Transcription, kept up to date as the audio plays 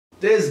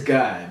This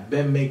guy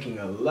been making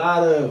a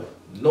lot of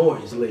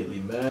noise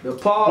lately, man. The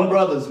Paul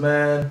brothers,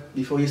 man.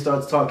 Before he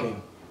starts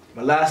talking,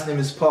 my last name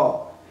is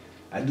Paul.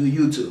 I do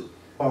YouTube.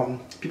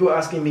 People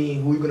asking me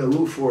who you're gonna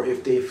root for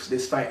if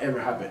this fight ever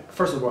happened.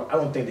 First of all, I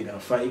don't think they're gonna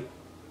fight.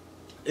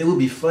 It would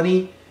be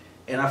funny,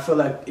 and I feel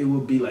like it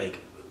would be like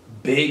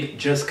big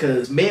just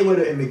cause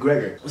Mayweather and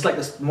McGregor. It's like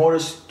the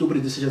smartest,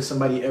 stupidest decision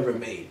somebody ever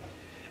made.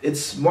 It's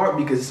smart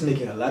because it's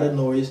making a lot of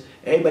noise.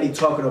 Everybody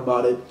talking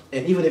about it,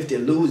 and even if they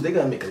lose, they're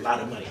gonna make a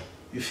lot of money.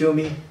 You feel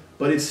me?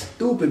 But it's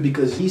stupid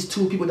because these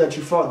two people that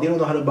you fought, they don't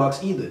know how to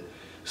box either.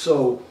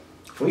 So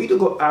for you to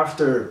go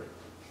after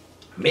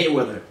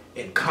Mayweather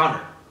and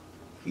Conor,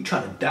 you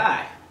trying to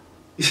die.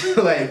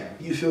 Like,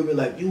 you feel me?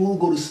 Like, you will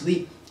go to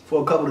sleep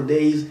for a couple of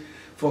days,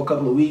 for a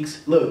couple of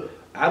weeks. Look,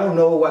 I don't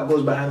know what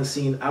goes behind the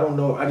scene. I don't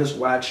know. I just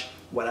watch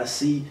what I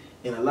see,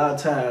 and a lot of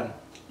time,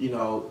 you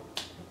know,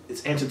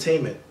 it's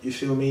entertainment. You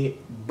feel me?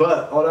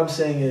 But all I'm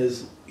saying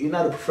is, you're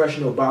not a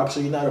professional boxer.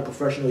 You're not a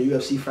professional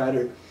UFC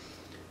fighter.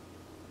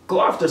 Go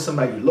after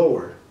somebody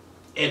lower.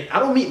 And I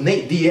don't mean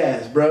Nate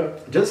Diaz, bro.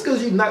 Just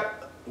because you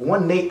knock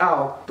one Nate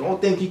out,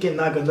 don't think you can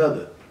knock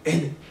another.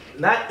 And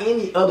not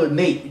any other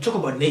Nate. You talk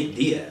about Nate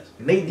Diaz.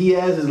 Nate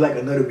Diaz is like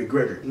another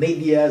McGregor. Nate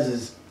Diaz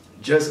is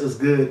just as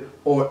good,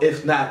 or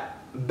if not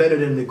better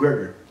than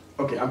McGregor.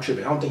 Okay, I'm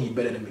tripping. I don't think he's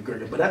better than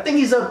McGregor, but I think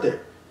he's up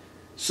there.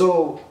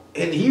 So,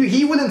 and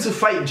he willing to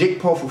fight Jake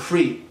Paul for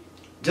free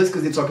just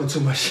because they're talking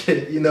too much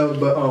shit, you know.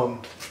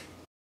 But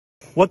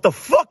what the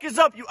fuck is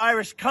up, you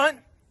Irish cunt?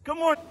 Good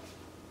morning.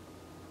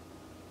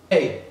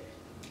 Hey,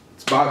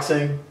 it's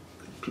boxing.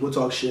 People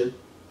talk shit.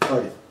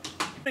 Fuck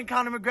it.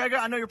 Conor McGregor,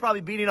 I know you're probably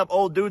beating up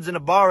old dudes in a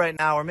bar right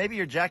now, or maybe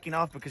you're jacking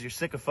off because you're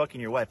sick of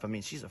fucking your wife. I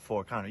mean, she's a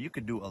 4. Conor, you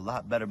could do a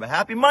lot better, but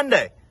happy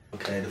Monday.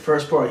 Okay, the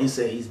first part, he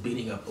said he's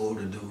beating up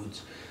older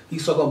dudes.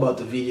 He's talking about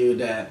the video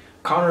that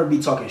Conor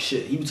be talking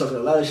shit. He be talking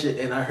a lot of shit,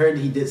 and I heard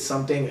he did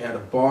something at a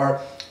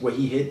bar where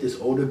he hit this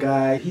older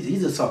guy.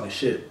 He's just talking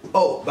shit.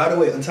 Oh, by the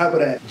way, on top of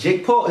that,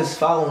 Jake Paul is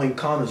following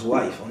Conor's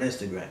wife on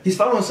Instagram. He's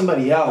following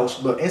somebody else,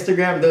 but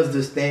Instagram does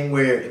this thing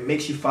where it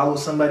makes you follow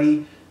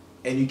somebody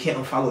and you can't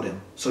unfollow them.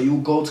 So you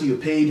go to your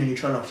page and you're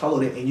trying to unfollow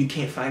them and you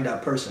can't find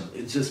that person.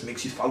 It just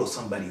makes you follow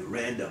somebody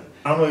random.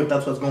 I don't know if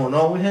that's what's going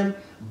on with him,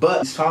 but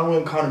he's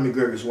following Conor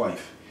McGregor's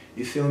wife.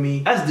 You feel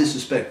me? That's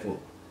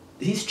disrespectful.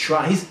 He's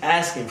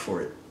asking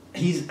for it.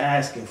 He's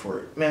asking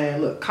for it.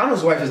 Man, look,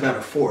 Conor's wife is not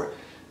a 4.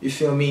 You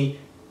feel me?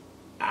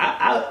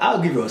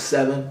 I'll give her a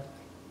 7.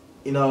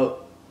 You know,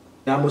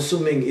 I'm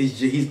assuming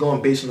he's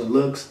going based on the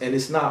looks, and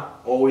it's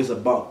not always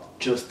about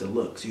just the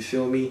looks. You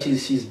feel me?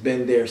 She's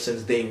been there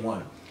since day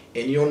one.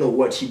 And you don't know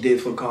what she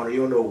did for Conor.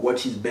 You don't know what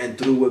she's been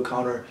through with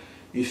Conor.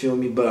 You feel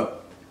me?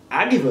 But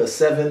I give her a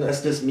 7.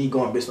 That's just me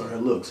going based on her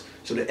looks.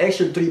 So the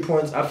extra 3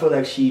 points, I feel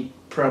like she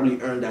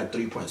probably earned that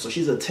 3 points. So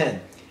she's a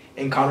 10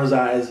 in Conor's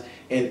eyes.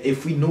 And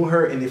if we knew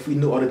her and if we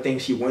knew all the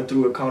things she went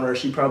through with Conor,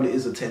 she probably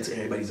is a 10 to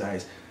everybody's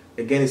eyes.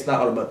 Again, it's not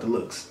all about the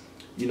looks,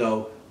 you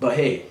know. But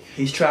hey,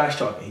 he's trash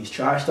talking. He's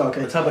trash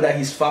talking. On top of that,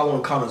 he's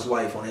following Conor's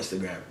wife on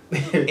Instagram.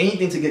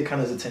 Anything to get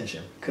Conor's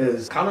attention.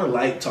 Because Conor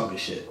like talking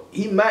shit.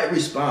 He might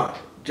respond.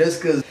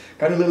 Just because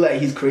Conor look like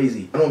he's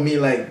crazy. I don't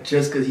mean like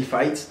just because he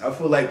fights. I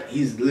feel like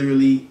he's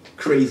literally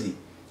crazy.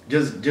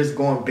 Just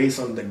going based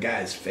on the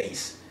guy's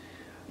face.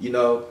 You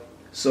know?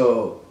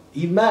 So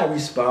he might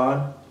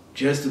respond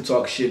just to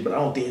talk shit, but I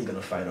don't think he's going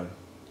to fight him.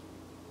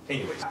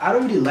 Anyways, I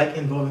don't really like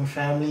involving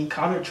family.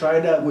 Conor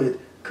tried that with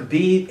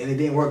Khabib and it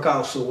didn't work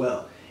out so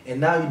well.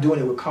 And now you're doing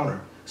it with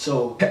Conor.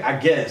 So I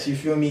guess, you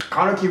feel me?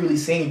 Conor can't really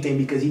say anything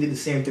because he did the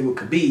same thing with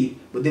Khabib.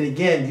 But then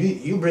again,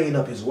 you bringing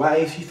up his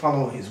wife, you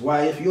following his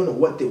wife, you don't know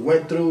what they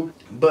went through.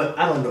 But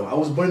I don't know. I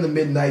was born in the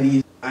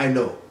mid-90s. I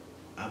know.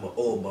 I'm an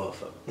old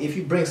motherfucker. If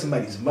you bring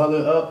somebody's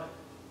mother up,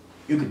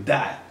 you could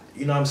die.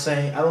 You know what I'm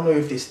saying? I don't know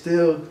if they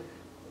still,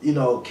 you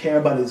know, care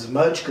about it as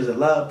much, because a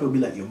lot of people be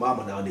like your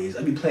mama nowadays.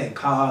 I be playing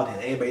COD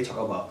and everybody talk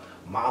about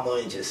mama,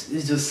 and it's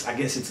just, I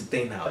guess it's a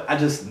thing now. I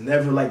just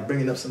never like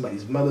bringing up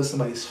somebody's mother,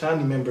 somebody's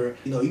family member.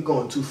 You know, you're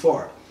going too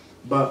far.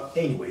 But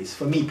anyways,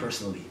 for me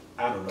personally,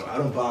 I don't know. I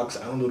don't box.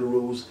 I don't know the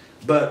rules.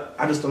 But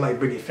I just don't like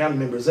bringing family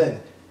members in.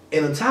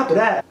 And on top of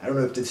that, I don't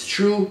know if it's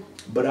true,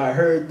 but I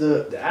heard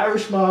the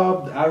Irish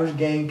mob, the Irish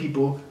gang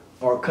people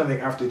are coming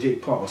after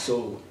Jake Paul.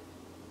 So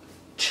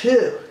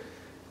chill.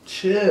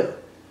 Chill.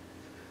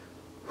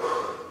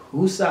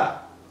 Woosah.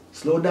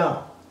 Slow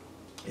down.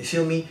 You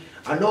feel me?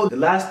 I know the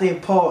last name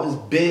Paul is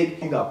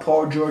big. You got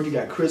Paul George, you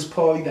got Chris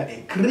Paul, you got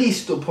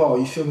Anchristo Paul.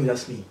 You feel me?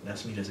 That's me.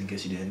 That's me, just in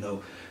case you didn't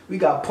know. We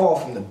got Paul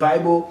from the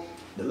Bible.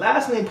 The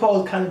last name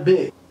Paul is kind of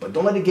big, but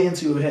don't let it get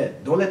into your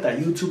head. Don't let that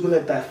YouTube, don't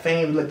let that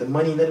fame, don't let the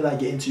money, let that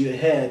get into your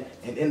head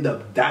and end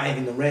up dying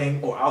in the ring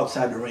or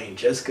outside the ring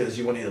just because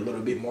you wanted a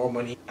little bit more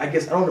money. I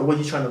guess, I don't know what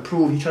he's trying to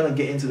prove. He's trying to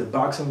get into the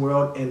boxing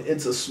world, and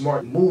it's a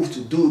smart move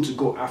to do, to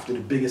go after the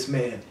biggest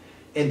man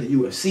in the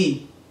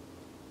UFC.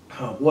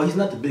 Well, he's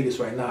not the biggest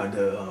right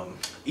now.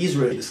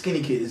 Israel, the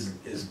skinny kid,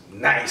 is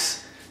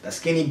nice. That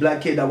skinny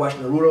black kid that watched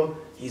Naruto,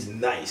 he's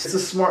nice. It's a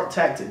smart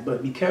tactic,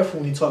 but be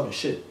careful when you're talking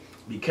shit.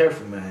 Be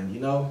careful, man,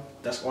 you know?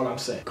 That's all I'm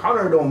saying.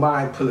 Conor don't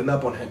mind pulling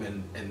up on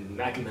him and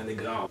knocking that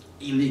nigga out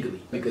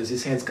illegally because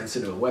his hand's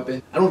considered a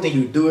weapon. I don't think he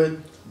would do it,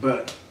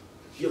 but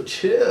yo,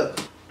 chill.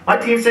 My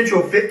team sent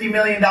you a $50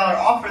 million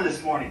offer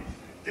this morning.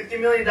 $50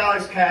 million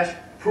cash,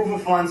 proof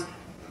of funds,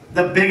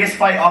 the biggest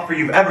fight offer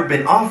you've ever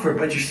been offered,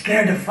 but you're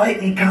scared to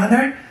fight me,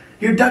 Conor.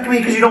 You're ducking me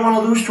because you don't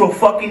want to lose to a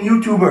fucking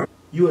YouTuber.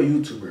 You a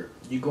YouTuber.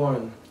 You're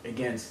going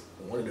against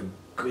one of the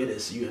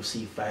greatest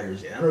UFC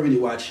fighters. And I don't really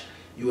watch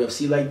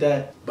UFC like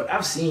that, but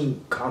I've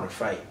seen Conor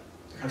fight.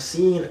 I've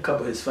seen a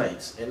couple of his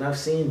fights, and I've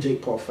seen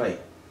Jake Paul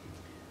fight.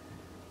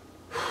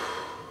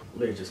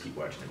 Let's just keep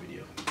watching the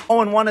video.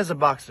 0-1 as a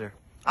boxer.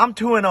 I'm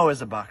 2-0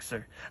 as a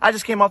boxer. I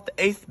just came off the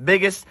 8th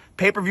biggest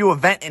pay-per-view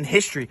event in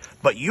history,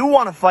 but you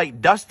want to fight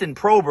Dustin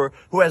Prober,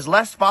 who has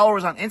less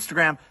followers on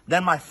Instagram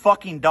than my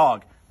fucking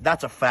dog.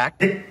 That's a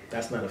fact.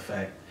 That's not a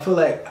fact. I feel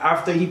like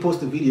after he posts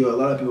the video, a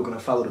lot of people are going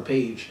to follow the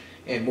page,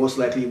 and most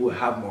likely will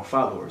have more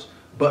followers.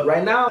 But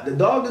right now, the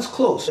dog is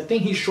close. I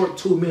think he's short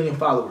 2 million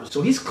followers.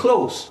 So he's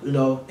close, you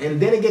know.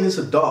 And then again, it's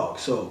a dog.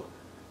 So,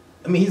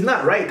 I mean, he's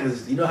not right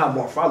because you don't have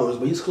more followers,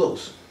 but he's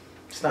close.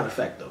 It's not a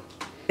fact, though.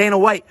 Dana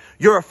White,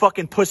 you're a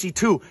fucking pussy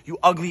too, you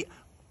ugly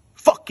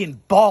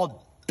fucking bald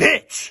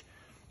bitch.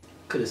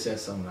 Could have said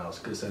something else.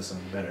 Could have said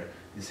something better.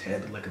 His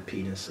head looked like a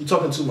penis. You're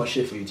talking too much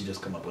shit for you to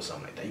just come up with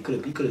something like that. You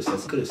could have said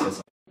something. Could have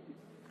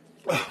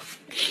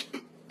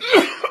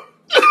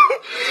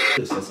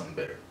said something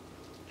better.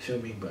 You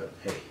feel me? But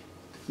hey,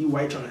 he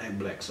white trying to act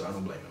black, so I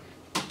don't blame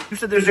him. You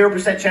said there's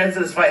 0% chance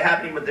of this fight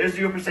happening, but there's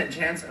 0%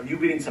 chance of you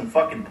beating some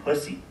fucking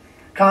pussy.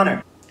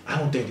 Conor. I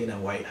don't think Dana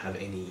White have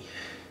any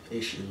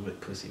issues with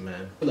pussy,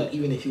 man. Like,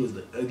 even if he was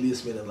the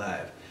ugliest man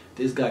alive,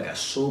 this guy got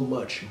so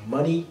much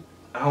money,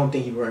 I don't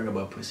think he worrying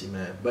about pussy,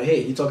 man. But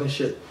hey, he talking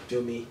shit.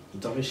 Feel me? He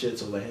talking shit,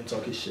 so let him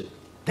talk his shit.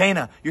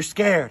 Dana, you're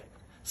scared.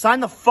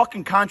 Sign the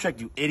fucking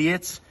contract, you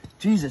idiots.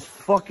 Jesus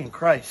fucking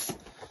Christ.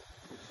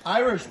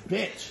 Irish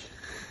bitch.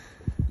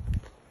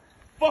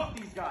 Fuck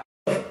these guys.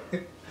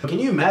 Can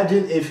you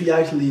imagine if he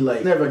actually,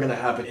 like, never gonna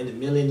happen in a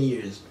million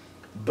years,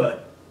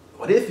 but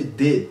what if it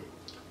did?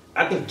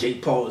 I think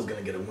Jake Paul is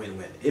gonna get a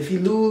win-win. If he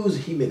lose,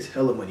 he makes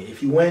hella money. If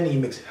he win, he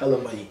makes hella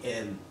money.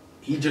 And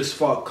he just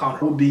fought Conor.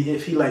 It would be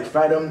if he like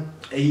fight him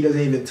and he doesn't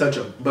even touch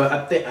him.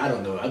 But I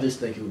don't know. I just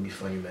think it would be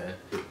funny, man.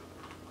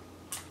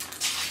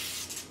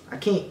 I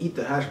can't eat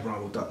the hash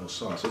brown without no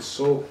sauce. It's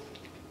so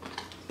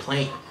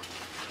plain.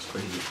 It's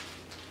crazy.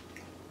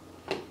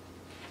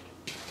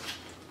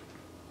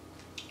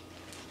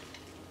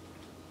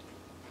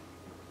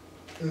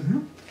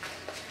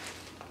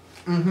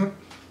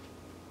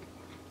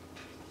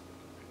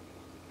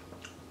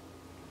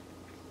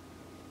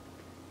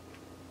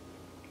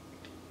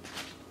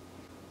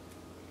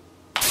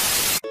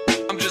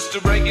 I'm just a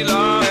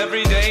regular,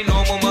 everyday,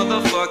 normal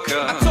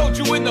motherfucker. I told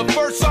you in the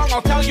first song,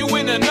 I'll tell you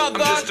in another.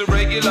 I'm just a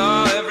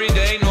regular,